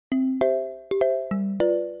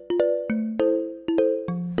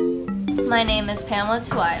My name is Pamela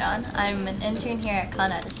Tuwaidan. I'm an intern here at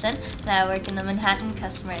Edison, and I work in the Manhattan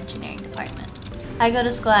Customer Engineering Department. I go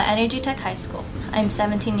to school at Energy Tech High School. I'm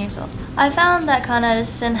 17 years old. I found that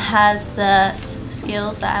Edison has the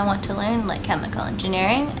skills that I want to learn, like chemical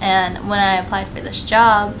engineering, and when I applied for this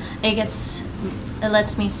job, it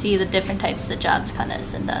lets me see the different types of jobs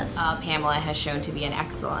Edison does. Pamela has shown to be an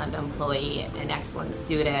excellent employee, an excellent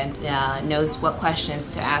student, knows what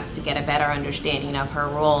questions to ask to get a better understanding of her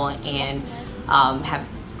role and have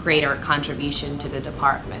greater contribution to the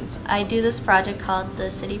department. I do this project called the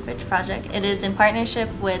City Bridge Project. It is in partnership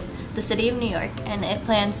with the City of New York, and it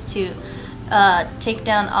plans to take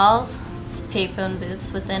down all payphone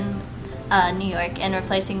booths within New York and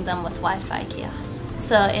replacing them with Wi-Fi kiosks.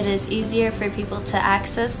 So it is easier for people to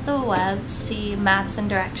access the web, see maps and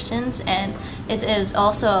directions, and it is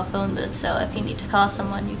also a phone booth, so if you need to call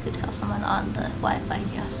someone, you could call someone on the Wi-Fi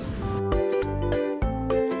kiosk.